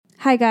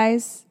Hi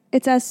guys,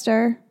 it's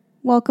Esther.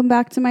 Welcome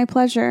back to My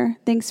Pleasure.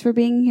 Thanks for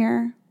being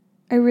here.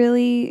 I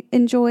really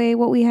enjoy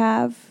what we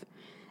have,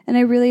 and I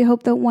really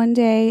hope that one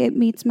day it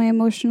meets my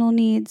emotional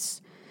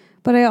needs.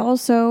 But I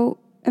also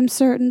am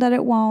certain that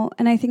it won't,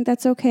 and I think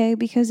that's okay,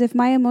 because if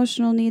my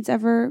emotional needs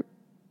ever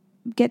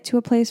get to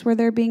a place where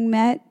they're being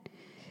met,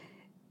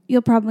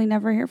 you'll probably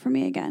never hear from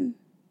me again.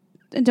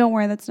 And don't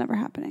worry, that's never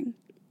happening.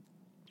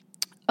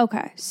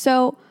 Okay,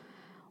 so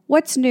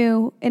what's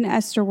new in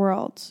Esther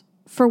world?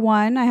 For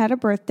one, I had a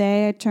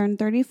birthday. I turned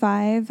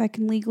 35. I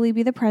can legally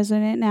be the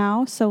president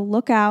now, so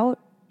look out,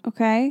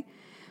 okay?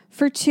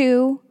 For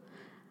two,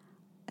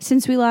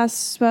 since we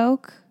last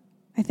spoke,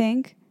 I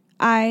think,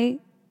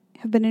 I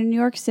have been in New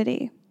York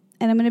City,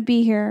 and I'm going to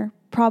be here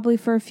probably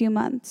for a few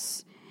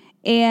months.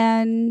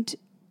 And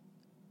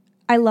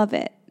I love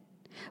it.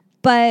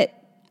 But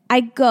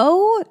I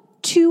go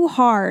too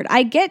hard.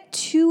 I get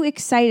too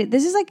excited.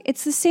 This is like,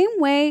 it's the same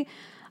way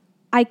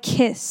I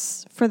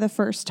kiss for the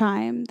first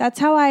time. That's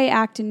how I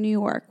act in New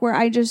York, where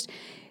I just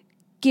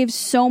give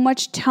so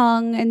much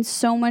tongue and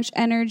so much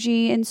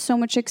energy and so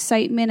much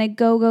excitement. I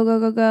go, go,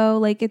 go, go, go.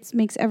 Like it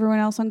makes everyone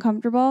else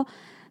uncomfortable.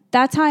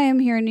 That's how I am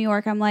here in New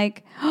York. I'm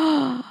like,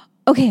 oh,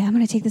 okay, I'm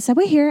going to take the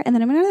subway here, and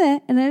then I'm going to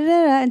do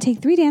that, and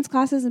take 3 dance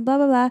classes and blah,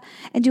 blah, blah,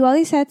 and do all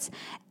these sets.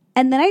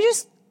 And then I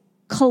just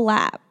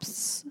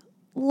collapse.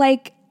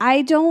 Like,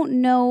 I don't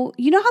know.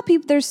 You know how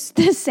people, there's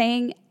this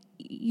saying,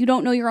 you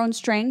don't know your own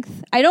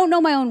strength? I don't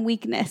know my own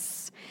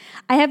weakness.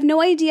 I have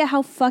no idea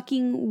how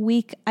fucking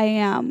weak I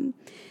am,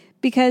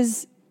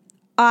 because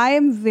I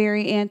am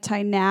very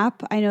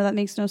anti-nap. I know that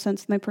makes no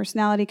sense with my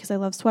personality because I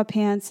love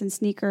sweatpants and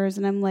sneakers,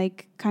 and I'm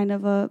like kind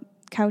of a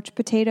couch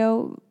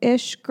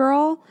potato-ish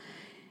girl.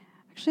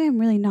 Actually, I'm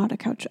really not a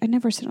couch. I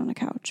never sit on a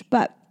couch,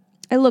 but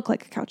I look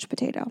like a couch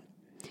potato.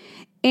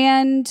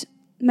 And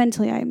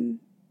mentally,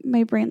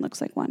 my brain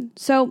looks like one.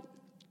 So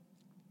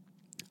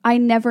I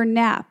never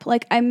nap.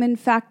 Like, I'm in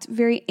fact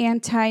very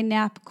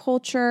anti-nap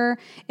culture.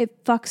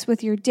 It fucks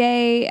with your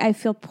day. I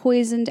feel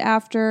poisoned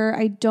after.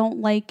 I don't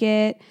like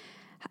it.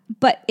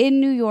 But in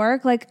New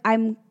York, like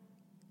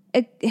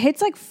it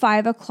hits like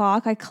 5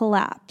 o'clock, I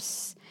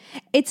collapse.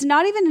 It's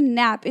not even a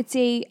nap.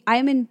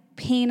 I'm in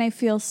pain. I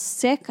feel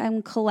sick.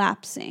 I'm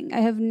collapsing.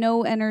 I have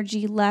no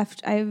energy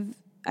left.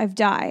 I've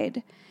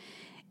died.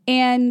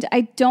 And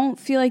I don't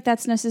feel like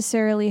that's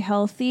necessarily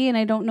healthy, and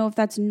I don't know if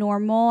that's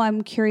normal.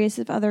 I'm curious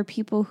if other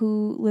people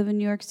who live in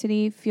New York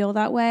City feel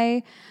that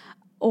way,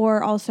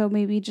 or also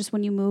maybe just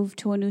when you move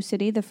to a new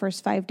city, the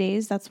first 5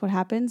 days, that's what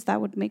happens.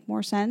 That would make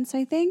more sense,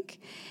 I think.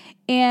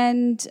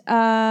 And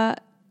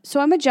so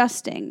I'm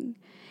adjusting,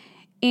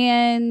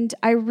 and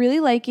I really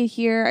like it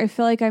here. I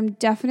feel like I'm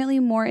definitely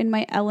more in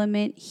my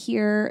element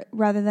here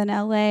rather than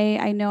LA.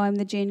 I know I'm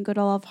the Jane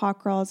Goodall of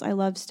hot girls. I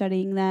love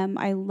studying them.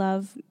 I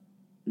love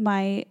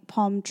my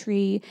palm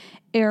tree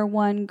Air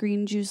One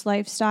green juice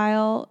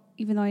lifestyle,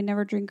 even though I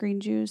never drink green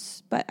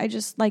juice, but I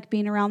just like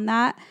being around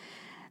that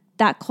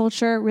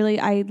culture. Really,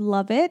 I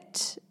love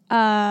it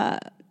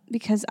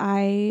because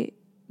I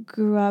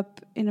grew up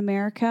in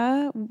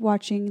America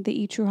watching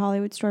the E! True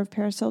Hollywood Store of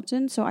Paris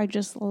Hilton, so I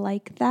just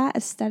like that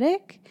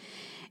aesthetic.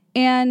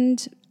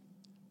 And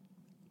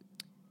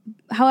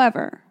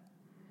however,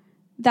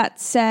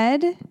 that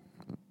said,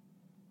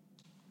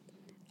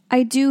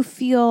 I do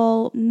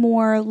feel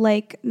more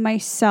like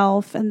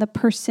myself and the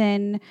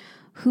person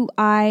who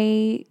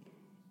I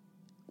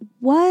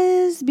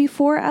was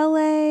before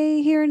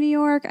LA here in New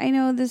York. I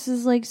know this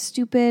is like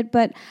stupid,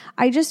 but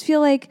I just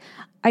feel like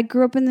I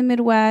grew up in the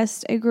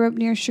Midwest. I grew up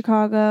near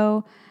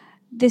Chicago.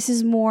 This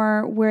is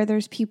more where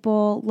there's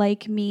people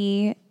like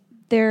me.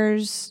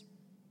 It's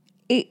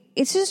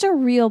just a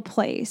real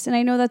place. And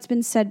I know that's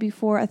been said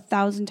before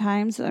 1,000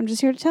 times. So I'm just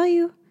here to tell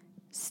you,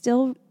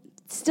 still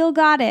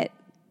got it.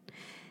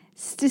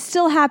 It's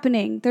still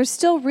happening. There's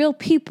still real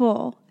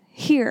people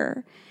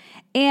here.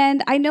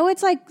 And I know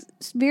it's like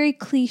very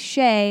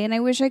cliche, and I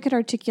wish I could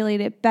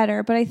articulate it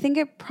better, but I think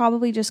it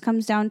probably just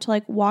comes down to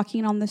like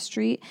walking on the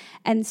street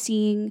and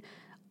seeing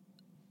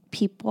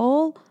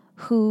people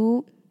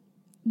who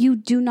you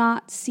do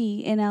not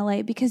see in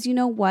LA. Because you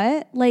know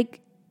what?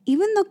 Like,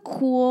 even the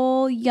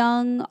cool,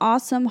 young,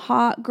 awesome,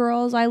 hot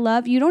girls I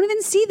love, you don't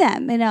even see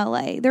them in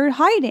LA. They're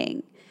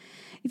hiding.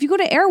 If you go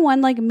to Air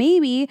One, like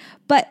maybe,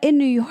 but in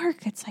New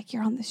York, it's like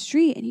you're on the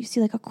street and you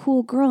see like a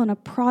cool girl in a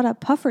Prada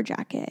puffer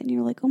jacket and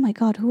you're like, oh my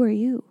God, who are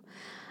you?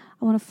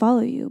 I want to follow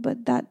you,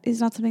 but that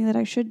is not something that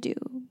I should do.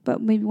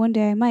 But maybe one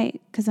day I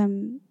might, because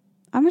I'm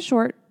a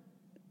short,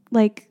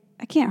 like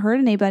I can't hurt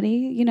anybody,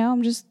 you know,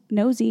 I'm just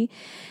nosy.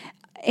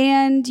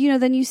 And, you know,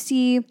 then you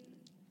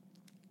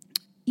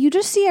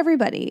just see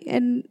everybody.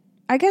 And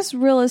I guess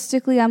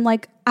realistically,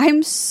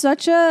 I'm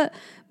such a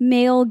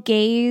male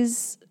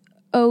gaze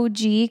OG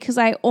because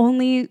I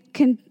only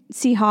can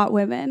see hot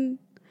women.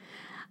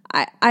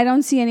 I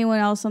don't see anyone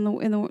else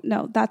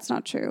no, that's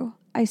not true.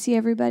 I see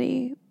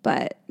everybody,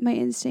 but my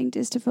instinct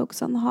is to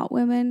focus on the hot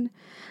women.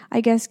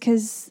 I guess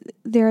because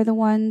they're the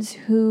ones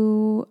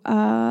who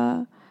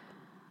are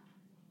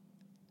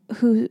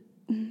going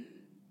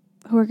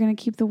to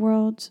keep the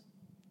world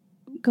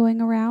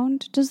going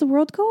around. Does the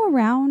world go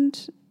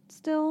around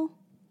still?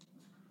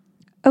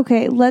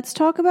 Okay, let's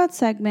talk about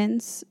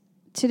segments.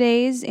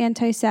 Today's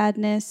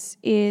anti-sadness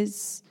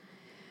is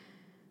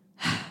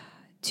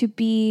to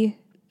be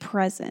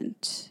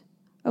present.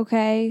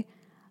 Okay?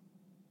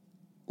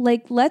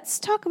 Like, let's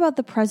talk about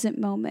the present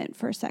moment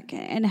for a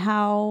second and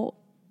how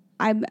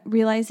I'm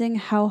realizing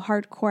how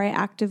hardcore I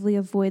actively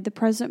avoid the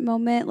present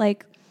moment.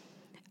 Like,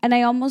 and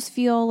I almost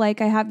feel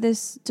like I have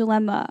this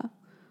dilemma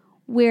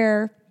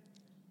where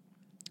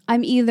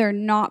I'm either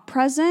not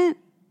present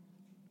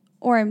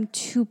or I'm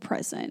too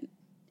present,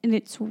 and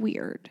it's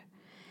weird.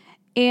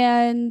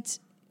 And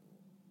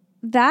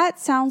that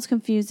sounds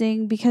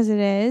confusing because it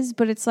is,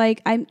 but it's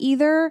like I'm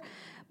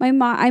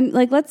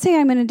like, let's say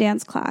I'm in a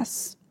dance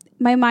class.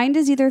 My mind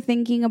is either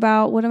thinking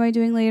about what am I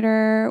doing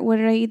later? What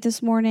did I eat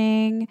this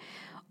morning?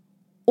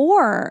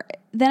 Or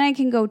then I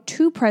can go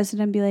too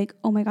present and be like,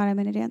 oh my God, I'm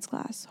in a dance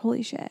class.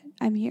 Holy shit,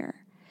 I'm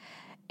here.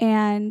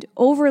 And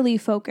overly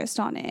focused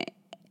on it,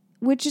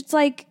 which it's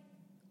like,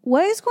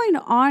 what is going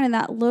on in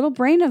that little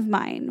brain of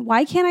mine?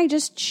 Why can't I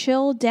just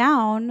chill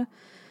down?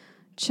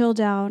 Chill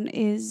down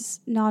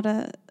is not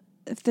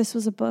if this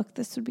was a book,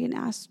 this would be an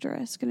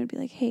asterisk. And it'd be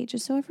like, hey,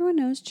 just so everyone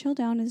knows, chill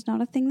down is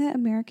not a thing that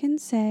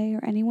Americans say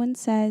or anyone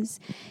says.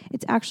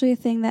 It's actually a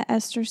thing that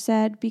Esther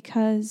said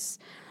because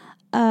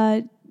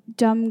a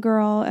dumb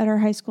girl at our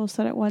high school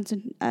said it once,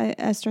 and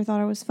Esther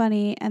thought it was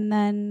funny and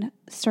then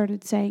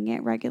started saying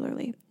it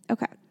regularly.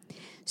 Okay.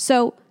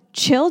 So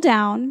chill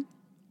down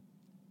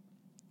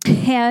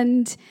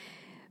and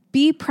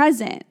be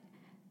present.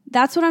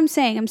 That's what I'm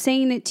saying. I'm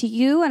saying it to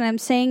you and I'm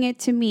saying it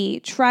to me.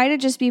 Try to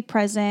just be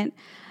present.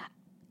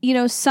 You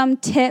know, some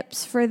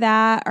tips for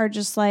that are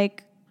just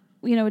like,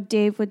 you know, what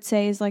Dave would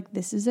say is like,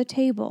 this is a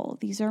table.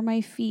 These are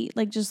my feet.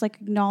 Like, just like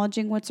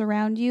acknowledging what's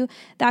around you.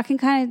 That can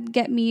kind of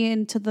get me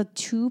into the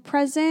too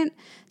present.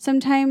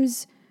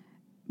 Sometimes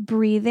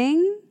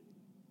breathing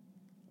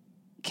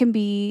can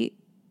be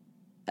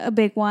a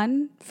big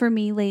one for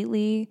me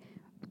lately.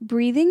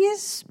 Breathing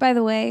is, by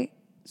the way,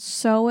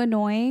 so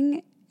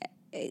annoying.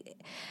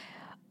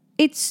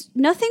 It's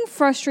nothing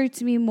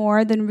frustrates me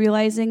more than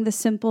realizing the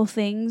simple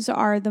things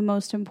are the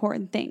most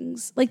important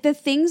things. Like the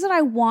things that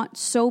I want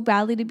so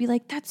badly to be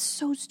like, that's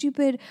so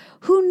stupid.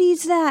 Who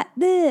needs that?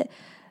 Bleh.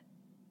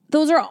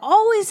 Those are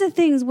always the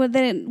things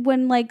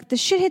when like the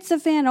shit hits the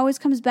fan, it always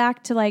comes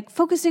back to like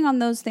focusing on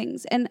those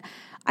things. And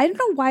I don't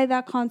know why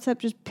that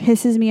concept just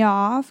pisses me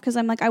off, because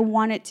I'm like, I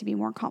want it to be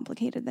more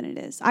complicated than it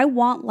is. I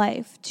want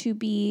life to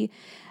be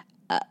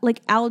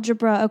like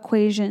algebra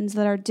equations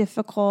that are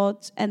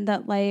difficult, and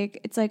that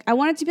like, it's like, I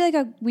want it to be like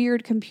a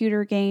weird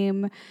computer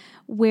game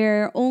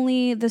where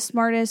only the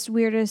smartest,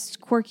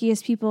 weirdest,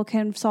 quirkiest people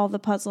can solve the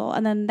puzzle.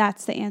 And then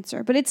that's the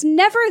answer. But it's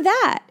never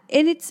that.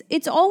 And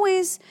it's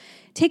always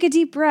take a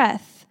deep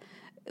breath,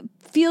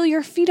 feel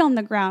your feet on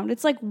the ground.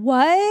 It's like,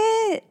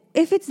 what?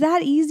 If it's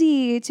that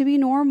easy to be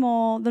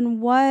normal, then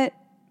what?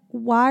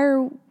 Why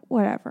or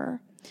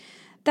whatever.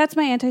 That's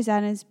my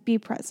anti-sadness. Be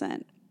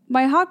present.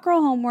 My hot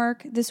girl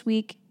homework this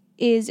week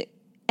is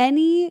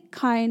any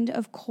kind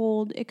of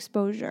cold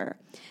exposure.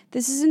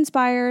 This is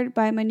inspired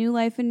by my new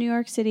life in New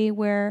York City,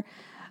 where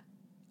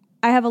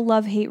I have a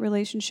love-hate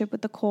relationship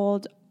with the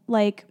cold.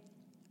 Like,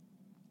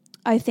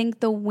 I think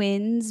the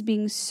winds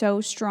being so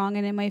strong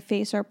and in my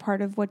face are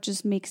part of what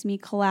just makes me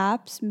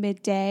collapse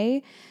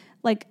midday.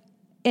 Like,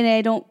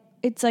 and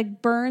it's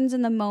like burns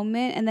in the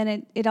moment, and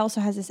then it also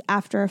has this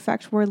after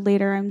effect where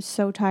later I'm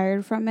so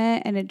tired from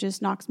it and it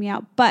just knocks me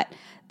out. But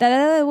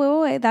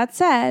that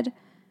said,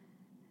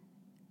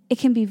 it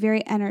can be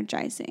very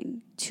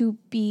energizing to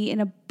be in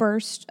a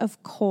burst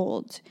of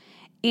cold.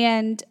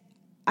 And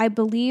I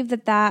believe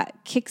that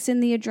kicks in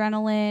the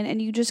adrenaline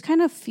and you just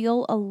kind of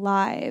feel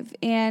alive.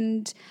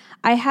 And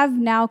I have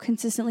now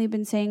consistently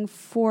been saying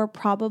for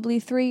probably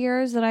 3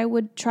 years that I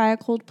would try a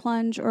cold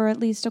plunge or at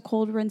least a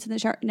cold rinse in the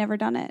shower. Never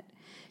done it.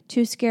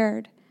 Too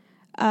scared.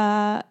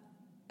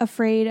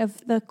 Afraid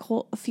of the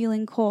cold,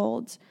 feeling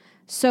cold.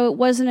 So it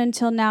wasn't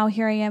until now,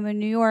 here I am in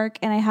New York,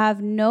 and I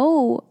have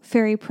no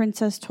Fairy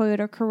Princess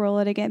Toyota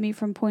Corolla to get me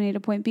from point A to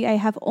point B. I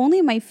have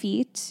only my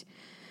feet,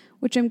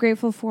 which I'm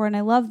grateful for, and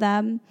I love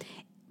them.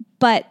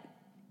 But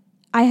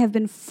I have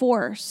been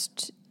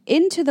forced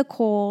into the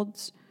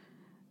cold,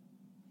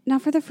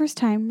 not for the first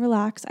time.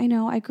 Relax. I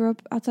know I grew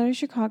up outside of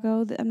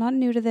Chicago. I'm not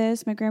new to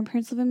this. My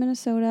grandparents live in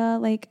Minnesota.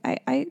 Like,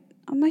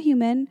 I'm a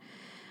human.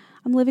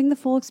 I'm living the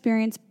full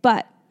experience,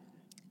 but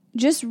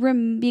just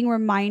being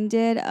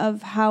reminded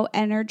of how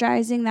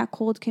energizing that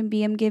cold can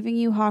be. I'm giving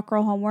you hot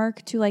girl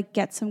homework to like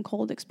get some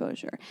cold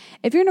exposure.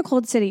 If you're in a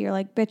cold city, you're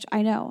like, bitch,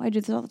 I know. I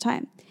do this all the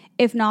time.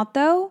 If not,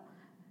 though,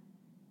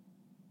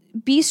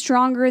 be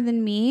stronger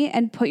than me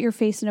and put your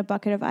face in a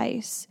bucket of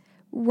ice.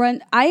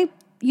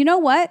 You know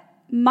what?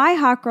 My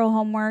hot girl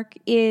homework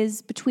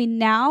is between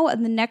now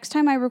and the next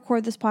time I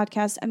record this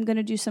podcast, I'm going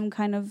to do some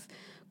kind of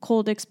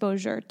cold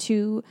exposure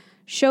to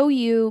show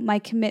you my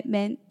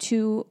commitment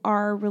to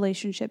our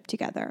relationship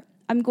together.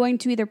 I'm going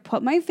to either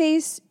put my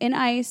face in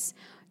ice,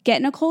 get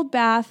in a cold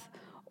bath,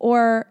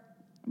 or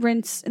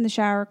rinse in the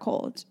shower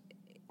cold.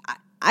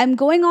 I'm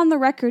going on the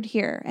record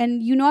here,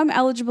 and you know I'm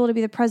eligible to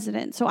be the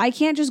president, so I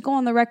can't just go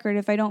on the record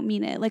if I don't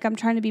mean it. Like I'm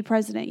trying to be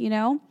president, you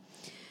know?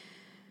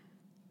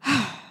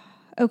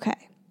 Okay.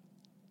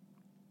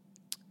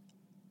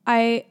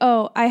 I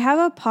have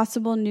a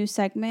possible new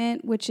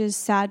segment, which is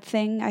sad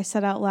thing I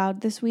said out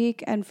loud this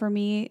week. And for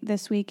me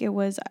this week, it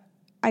was,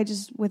 I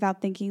just,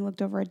 without thinking,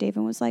 looked over at Dave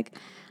and was like,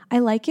 I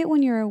like it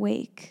when you're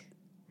awake.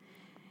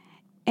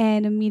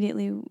 And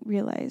immediately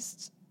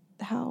realized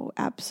how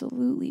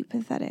absolutely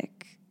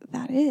pathetic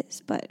that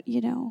is. But,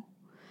 you know,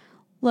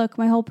 look,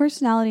 my whole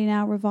personality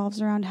now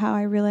revolves around how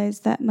I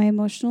realized that my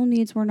emotional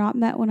needs were not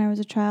met when I was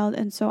a child,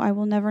 and so I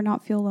will never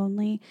not feel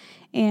lonely.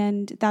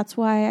 And that's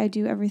why I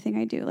do everything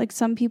I do. Like,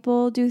 some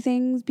people do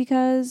things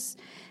because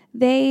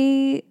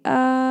they,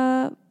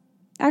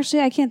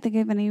 actually, I can't think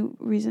of any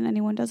reason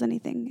anyone does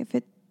anything if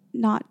it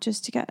not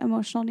just to get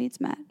emotional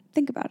needs met.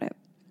 Think about it.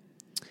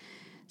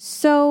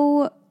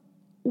 So,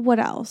 what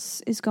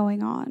else is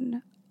going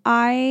on?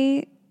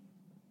 I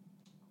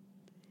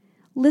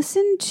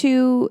listened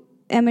to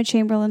Emma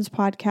Chamberlain's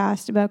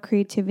podcast about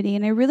creativity,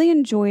 and I really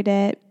enjoyed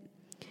it.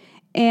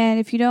 And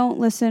if you don't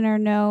listen or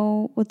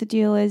know what the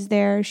deal is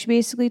there, she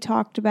basically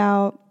talked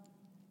about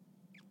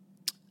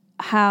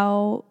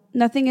how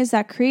nothing is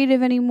that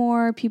creative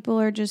anymore. People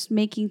are just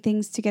making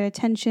things to get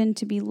attention,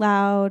 to be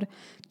loud,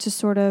 to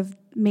sort of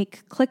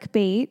make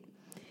clickbait.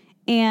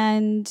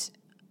 And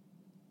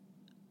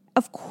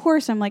of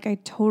course, I'm like, I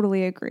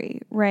totally agree,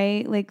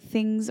 right? Like,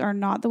 things are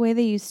not the way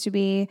they used to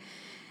be.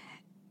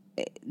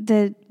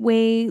 The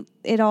way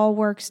it all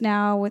works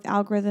now with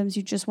algorithms,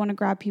 you just want to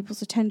grab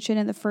people's attention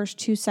in the first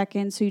 2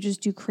 seconds, so you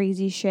just do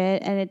crazy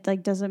shit, and it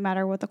like doesn't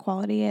matter what the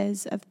quality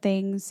is of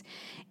things.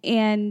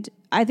 And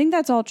I think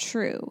that's all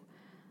true.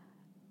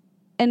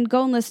 And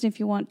go and listen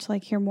if you want to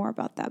like hear more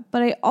about that.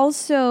 But I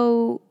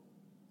also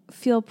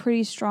feel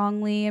pretty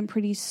strongly and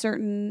pretty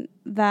certain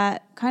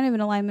that, kind of in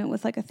alignment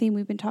with like a theme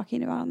we've been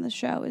talking about on the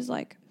show, is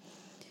like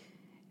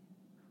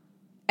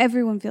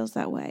everyone feels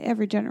that way,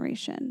 every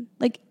generation.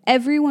 Like,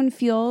 everyone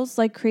feels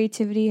like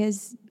creativity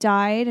has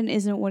died and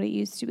isn't what it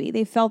used to be.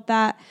 They felt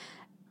that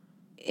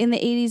in the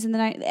 80s and the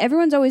 90s.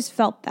 Everyone's always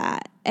felt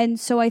that. And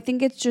so I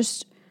think it's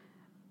just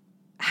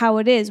how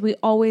it is. We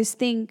always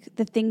think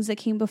the things that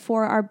came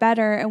before are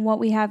better and what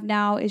we have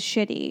now is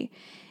shitty.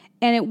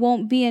 And it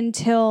won't be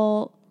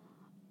until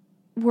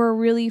we're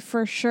really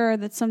for sure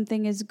that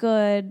something is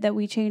good that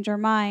we change our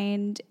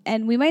mind.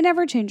 And we might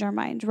never change our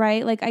mind,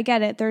 right? Like, I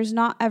get it. There's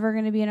not ever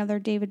going to be another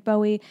David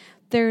Bowie.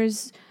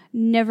 There's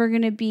never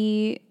going to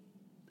be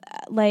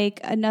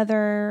like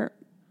another,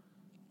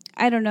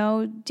 I don't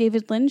know,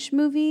 David Lynch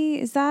movie.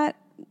 Is that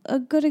a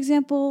good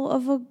example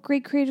of a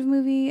great creative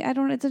movie? It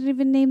doesn't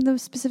even name the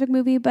specific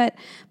movie, but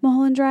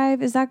Mulholland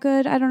Drive, is that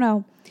good? I don't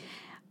know.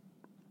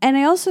 And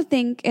I also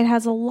think it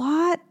has a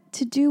lot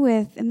to do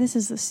with, and this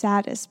is the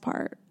saddest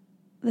part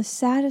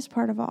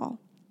of all,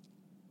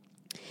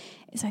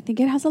 is I think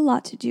it has a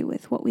lot to do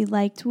with what we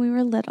liked when we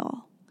were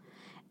little,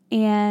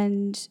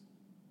 and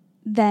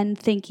then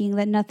thinking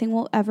that nothing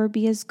will ever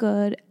be as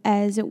good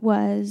as it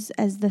was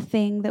as the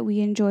thing that we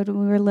enjoyed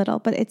when we were little.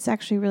 But it's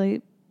actually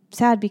really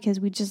sad because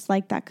we just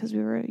liked that because we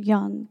were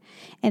young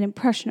and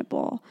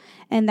impressionable,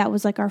 and that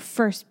was like our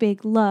first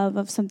big love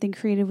of something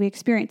creative we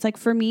experienced. Like,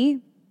 for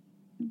me,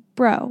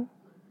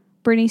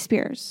 Britney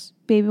Spears,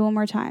 Baby One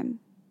More Time.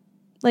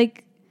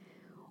 Like,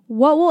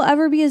 what will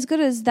ever be as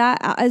good as that,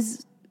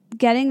 as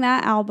getting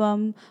that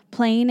album,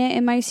 playing it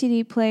in my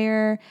CD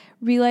player,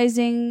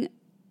 realizing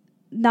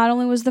not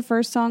only was the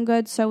first song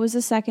good, so was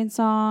the second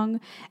song,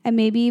 and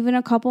maybe even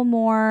a couple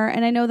more.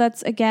 And I know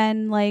that's,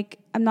 again, like,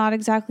 I'm not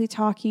exactly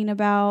talking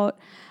about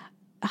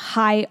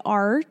high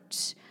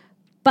art,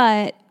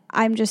 but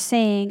I'm just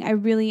saying I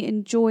really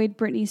enjoyed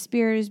Britney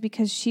Spears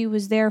because she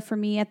was there for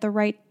me at the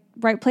right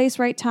place,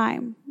 right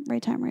time,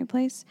 right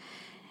place.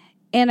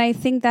 And I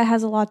think that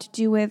has a lot to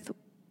do with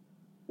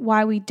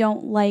why we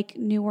don't like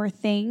newer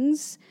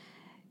things.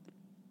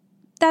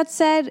 That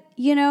said,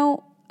 you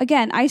know,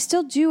 again, I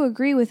still do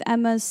agree with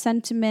Emma's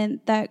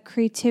sentiment that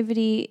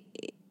creativity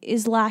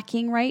is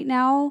lacking right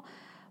now,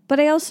 but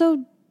I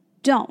also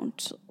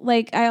don't.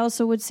 Like, I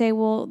also would say,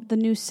 well, the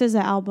new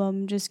SZA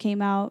album just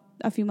came out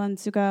a few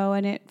months ago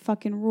and it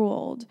fucking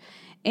ruled.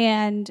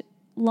 And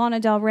Lana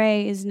Del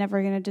Rey is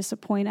never going to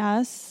disappoint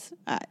us,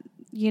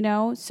 you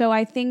know? So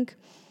I think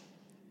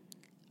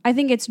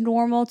it's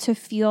normal to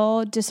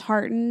feel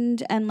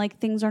disheartened and like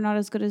things are not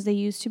as good as they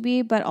used to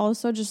be, but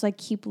also just like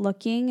keep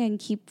looking and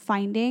keep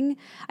finding.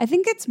 I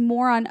think it's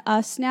more on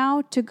us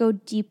now to go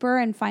deeper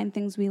and find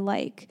things we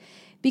like,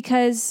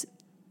 because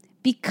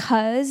the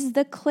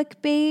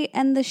clickbait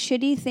and the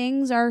shitty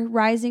things are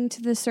rising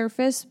to the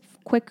surface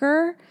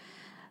quicker.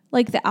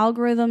 Like, the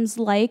algorithms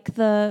like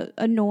the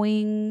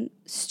annoying,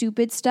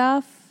 stupid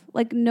stuff.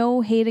 Like,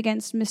 no hate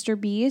against Mr.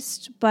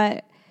 Beast,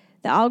 but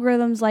the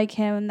algorithms like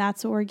him, and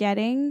that's what we're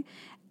getting.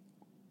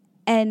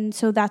 And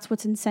so that's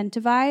what's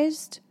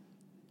incentivized.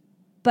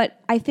 But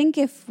I think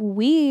if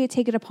we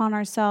take it upon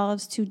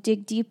ourselves to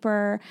dig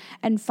deeper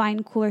and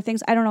find cooler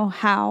things, I don't know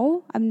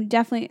how.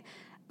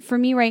 For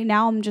me right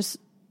now, I'm just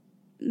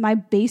my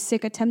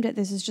basic attempt at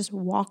this is just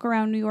walk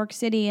around New York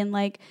City and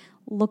like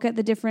look at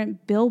the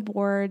different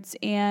billboards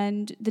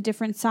and the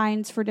different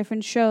signs for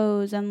different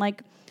shows and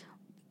like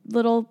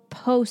little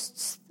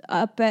posts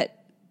up at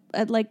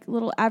like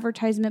little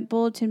advertisement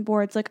bulletin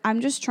boards. Like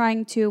I'm just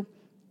trying to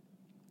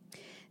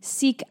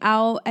seek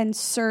out and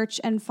search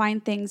and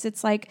find things.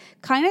 It's like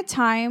kind of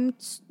time.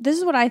 This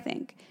is what I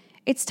think.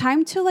 It's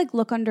time to like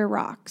look under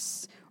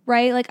rocks,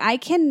 right? Like I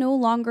can no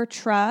longer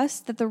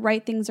trust that the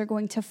right things are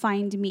going to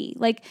find me.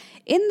 Like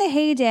in the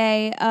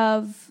heyday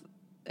of,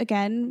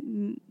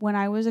 again, when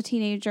I was a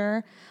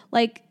teenager,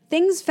 like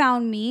things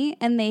found me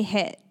and they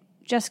hit.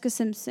 Jessica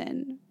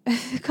Simpson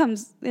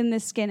comes in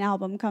this Skin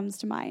album comes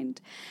to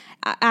mind.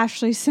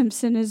 Ashley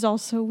Simpson is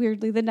also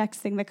weirdly the next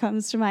thing that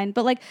comes to mind.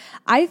 But like,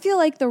 I feel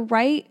like the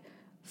right,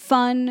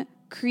 fun,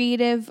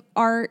 creative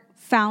art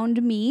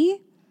found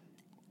me.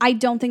 I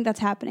don't think that's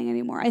happening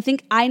anymore. I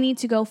think I need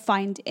to go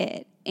find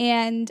it.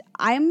 And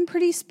I'm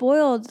pretty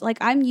spoiled. Like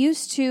I'm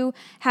used to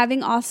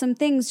having awesome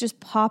things just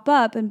pop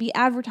up and be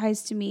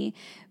advertised to me.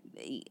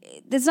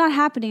 That's not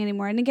happening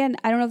anymore. And again,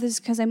 I don't know if this is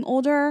because I'm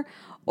older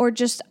or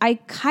just I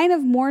kind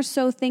of more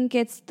so think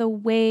it's the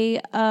way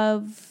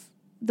of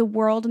the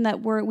world and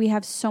that we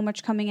have so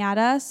much coming at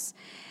us.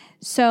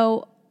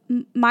 So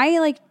my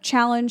like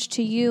challenge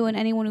to you and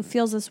anyone who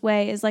feels this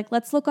way is like,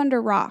 let's look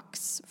under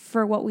rocks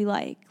for what we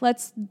like.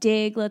 Let's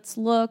dig, let's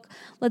look,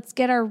 let's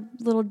get our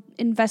little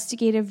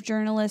investigative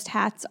journalist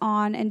hats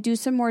on and do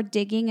some more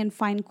digging and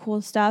find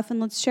cool stuff and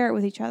let's share it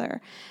with each other.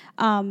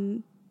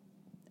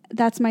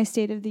 That's my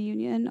State of the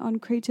Union on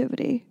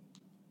creativity.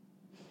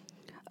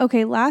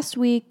 Okay, last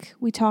week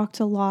we talked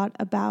a lot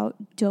about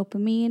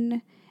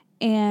dopamine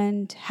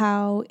and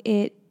how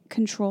it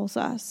controls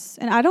us.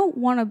 And I don't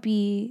want to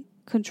be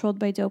controlled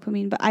by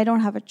dopamine, but I don't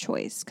have a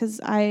choice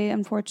because I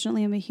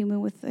unfortunately am a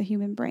human with a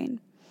human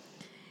brain.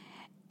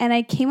 And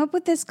I came up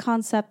with this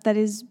concept that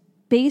is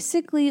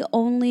basically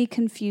only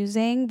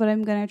confusing, but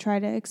I'm going to try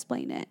to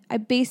explain it. I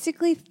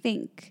basically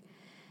think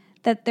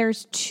that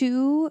there's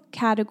two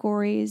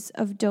categories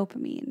of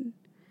dopamine,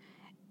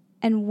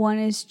 and one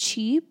is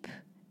cheap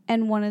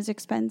and one is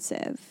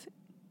expensive.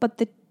 But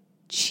the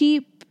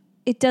cheap,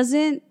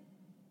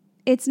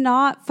 it's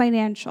not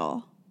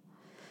financial.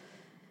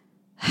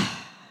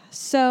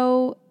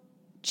 So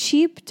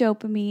cheap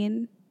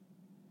dopamine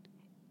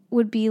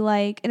would be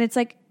like, and it's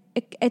like,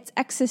 it's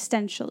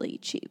existentially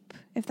cheap,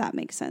 if that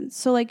makes sense.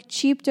 So like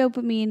cheap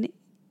dopamine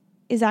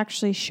is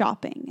actually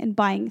shopping and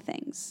buying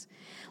things.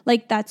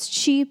 Like that's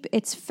cheap,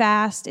 it's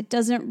fast, it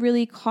doesn't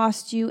really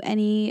cost you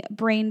any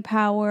brain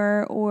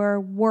power or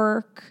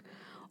work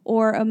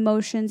or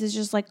emotions. It's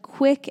just like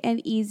quick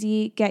and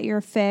easy, get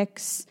your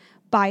fix,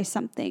 buy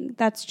something.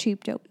 That's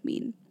cheap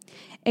dopamine.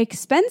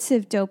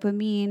 Expensive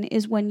dopamine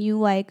is when you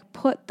like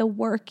put the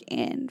work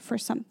in for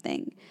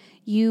something.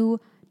 You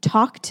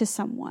talk to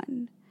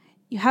someone.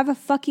 You have a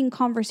fucking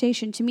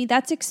conversation. To me,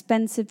 that's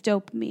expensive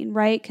dopamine,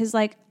 right? Because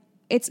like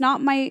it's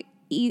not my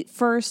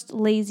first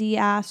lazy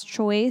ass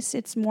choice.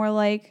 It's more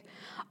like,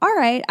 all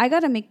right, I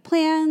got to make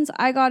plans.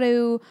 I got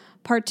to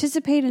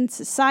participate in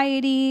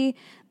society.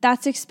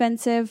 That's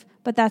expensive,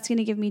 but that's going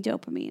to give me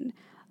dopamine.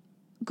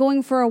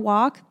 Going for a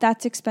walk,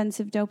 that's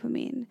expensive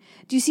dopamine.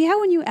 Do you see how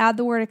when you add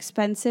the word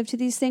expensive to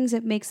these things,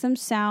 it makes them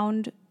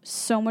sound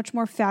so much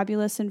more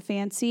fabulous and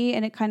fancy,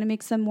 and it kind of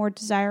makes them more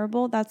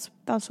desirable? That's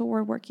what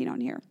we're working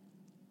on here.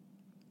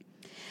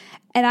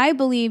 And I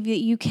believe that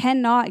you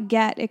cannot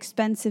get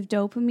expensive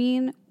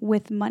dopamine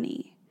with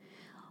money.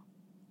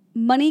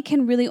 Money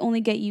can really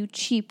only get you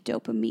cheap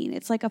dopamine.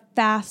 It's like a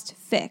fast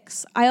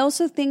fix. I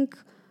also think,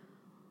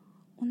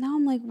 well, now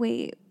I'm like,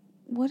 wait,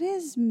 what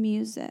is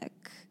music?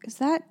 Is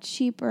that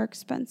cheap or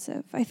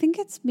expensive? I think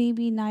it's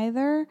maybe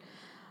neither.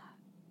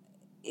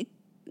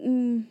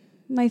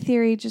 My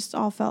theory just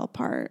all fell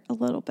apart a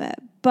little bit.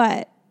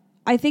 But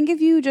I think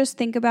if you just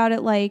think about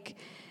it like,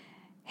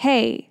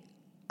 hey,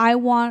 I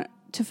want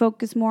to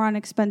focus more on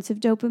expensive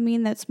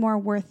dopamine that's more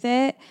worth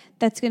it,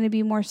 that's going to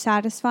be more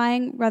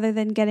satisfying rather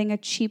than getting a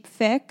cheap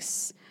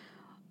fix.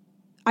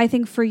 I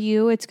think for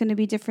you, it's going to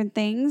be different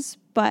things,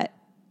 but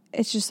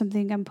it's just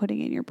something I'm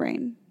putting in your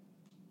brain.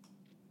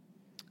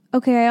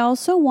 Okay, I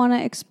also want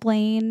to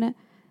explain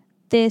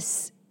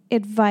this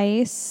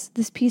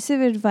piece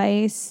of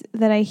advice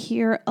that I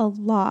hear a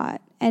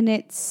lot, and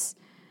it's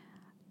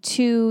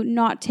to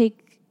not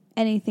take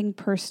anything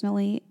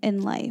personally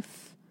in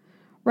life.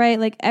 Right?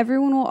 Like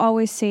everyone will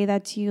always say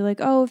that to you, like,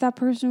 oh, if that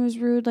person was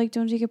rude, like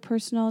don't take it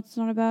personal. It's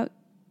not about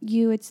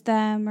you, it's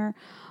them. Or,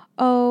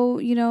 oh,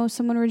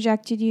 someone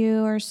rejected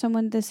you or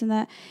someone this and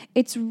that.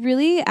 It's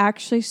really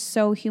actually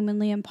so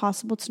humanly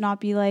impossible to not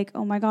be like,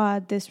 oh my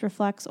God, this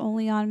reflects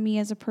only on me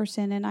as a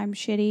person and I'm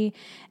shitty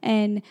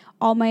and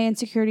all my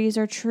insecurities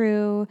are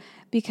true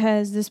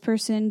because this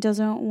person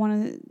doesn't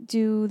want to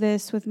do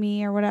this with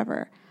me or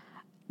whatever.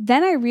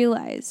 Then I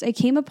realized I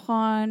came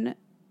upon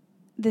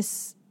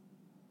this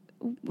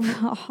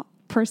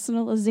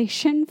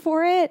personalization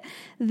for it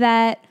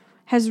that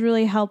has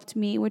really helped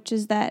me, which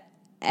is that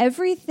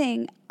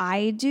everything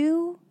I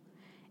do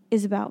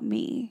is about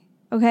me.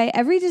 Okay.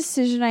 Every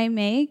decision I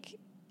make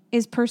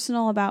is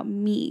personal about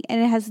me,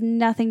 and it has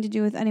nothing to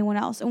do with anyone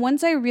else. And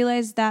once I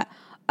realized that,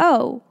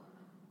 oh,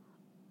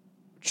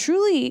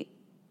 truly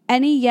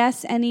any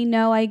yes, any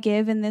no I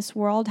give in this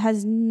world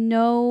has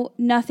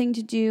nothing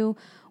to do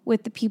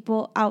with the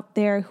people out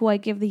there who I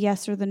give the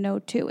yes or the no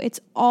to. It's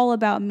all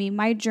about me.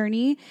 My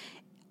journey,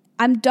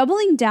 I'm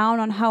doubling down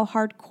on how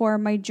hardcore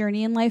my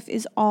journey in life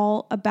is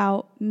all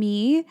about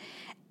me.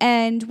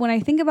 And when I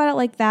think about it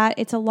like that,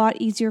 it's a lot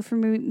easier for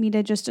me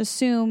to just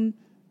assume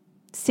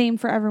same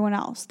for everyone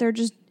else.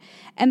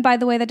 And by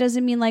the way, that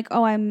doesn't mean like,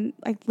 oh, I'm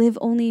like live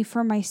only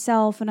for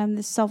myself and I'm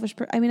this selfish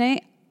person. I mean,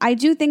 I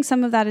do think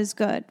some of that is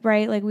good,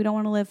 right? Like we don't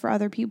want to live for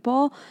other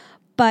people,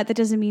 but that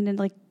doesn't mean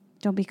like,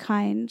 don't be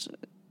kind.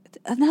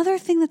 Another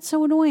thing that's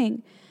so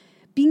annoying,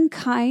 being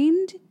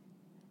kind,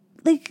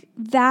 like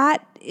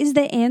that is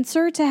the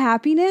answer to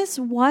happiness.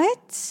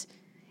 What?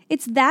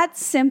 It's that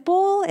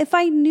simple. If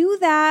I knew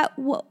that,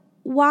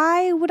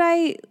 why would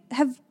I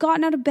have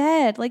gotten out of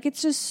bed? Like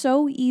it's just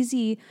so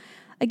easy.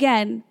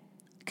 Again,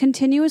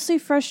 continuously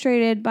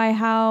frustrated by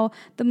how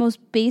the most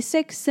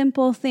basic,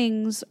 simple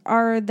things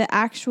are the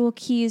actual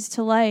keys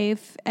to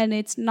life, and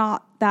it's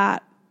not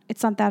that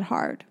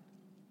hard.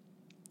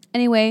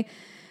 Anyway,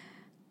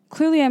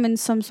 clearly I'm in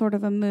some sort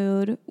of a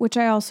mood, which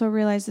I also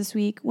realized this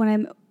week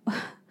whenever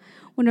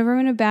I'm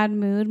in a bad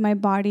mood, my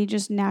body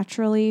just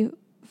naturally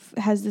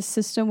has this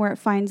system where it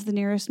finds the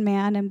nearest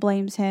man and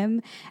blames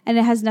him. And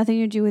it has nothing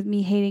to do with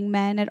me hating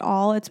men at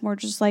all. It's more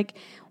just like,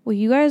 well,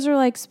 you guys are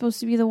like supposed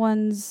to be the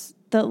ones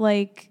that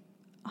like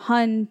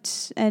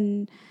hunt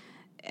and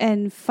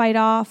fight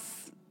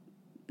off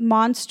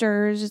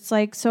monsters. It's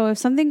like, so if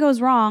something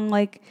goes wrong,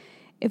 like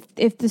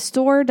if the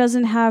store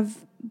doesn't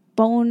have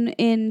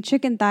bone-in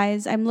chicken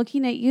thighs, I'm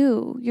looking at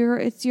you.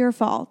 It's your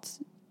fault,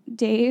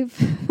 Dave.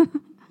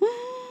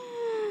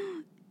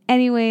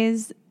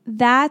 Anyways,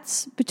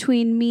 that's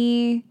between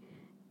me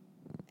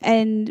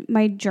and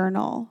my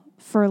journal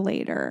for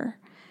later.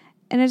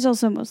 And it's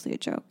also mostly a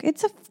joke.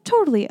 It's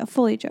totally a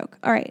fully joke.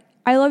 All right.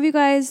 I love you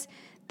guys.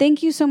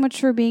 Thank you so much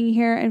for being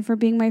here and for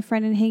being my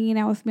friend and hanging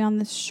out with me on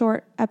this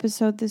short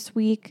episode this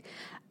week.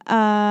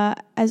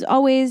 As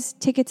always,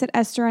 tickets at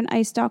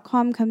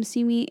EstherOnIce.com. Come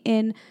see me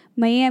in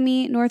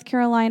Miami, North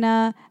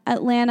Carolina,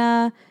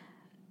 Atlanta,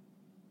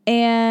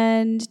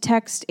 and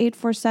text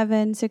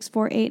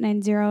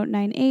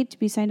 847-648-9098 to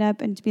be signed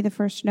up and to be the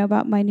first to know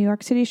about my New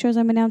York City shows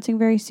I'm announcing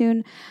very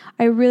soon.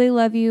 I really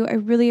love you. I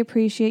really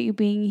appreciate you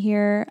being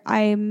here.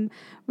 I'm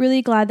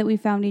really glad that we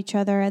found each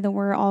other and that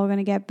we're all going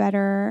to get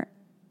better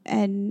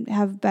and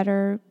have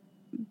better.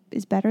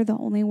 Is better the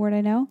only word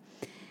I know?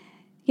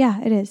 Yeah,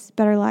 it is.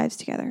 Better lives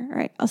together. All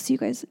right. I'll see you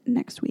guys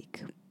next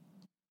week.